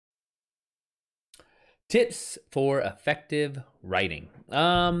Tips for effective writing.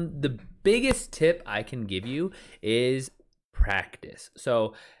 The biggest tip I can give you is practice.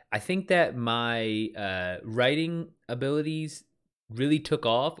 So I think that my writing abilities really took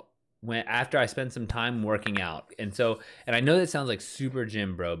off when after I spent some time working out. And I know that sounds like super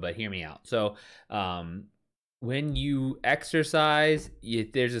gym bro, but hear me out. So when you exercise,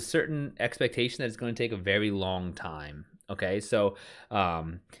 there's a certain expectation that it's going to take a very long time. Okay, so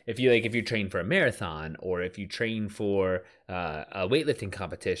if you train for a marathon or if you train for a weightlifting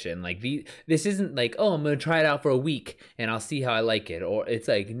competition, this isn't like, oh, I'm gonna try it out for a week and I'll see how I like it. Or it's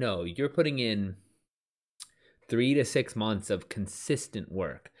like, no, you're putting in 3 to 6 months of consistent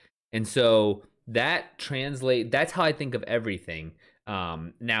work, and so that's how I think of everything.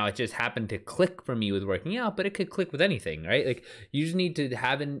 Now it just happened to click for me with working out, but it could click with anything, right? Like you just need to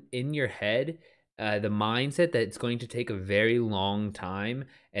have in your head the mindset that it's going to take a very long time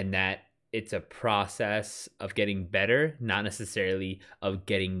and that it's a process of getting better, not necessarily of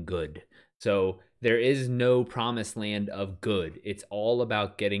getting good. So there is no promised land of good. It's all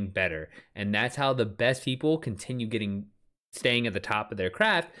about getting better. And that's how the best people continue staying at the top of their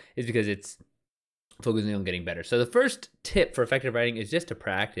craft, is because it's focusing on getting better. So the first tip for effective writing is just to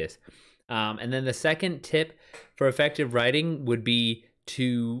practice. And then the second tip for effective writing would be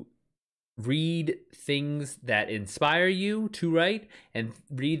to read things that inspire you to write, and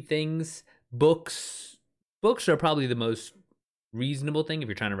read books. Books are probably the most reasonable thing if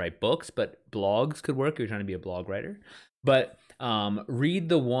you're trying to write books, but blogs could work if you're trying to be a blog writer. But read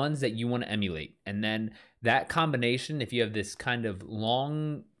the ones that you want to emulate. And then that combination, if you have this kind of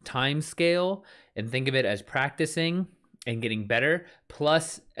long time scale and think of it as practicing and getting better,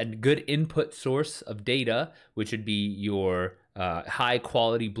 plus a good input source of data, which would be your high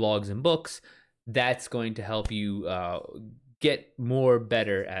quality blogs and books, that's going to help you get more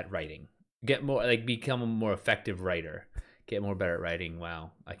better at writing, become a more effective writer, get more better at writing.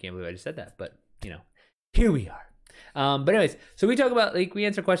 Wow, I can't believe I just said that, but here we are. But anyways, so we talk about, we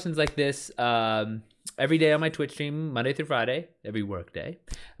answer questions like this every day on my Twitch stream, Monday through Friday, every work day,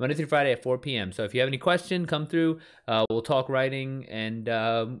 Monday through Friday at 4 p.m. So if you have any question, come through. We'll talk writing, and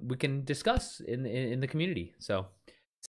we can discuss in the community. So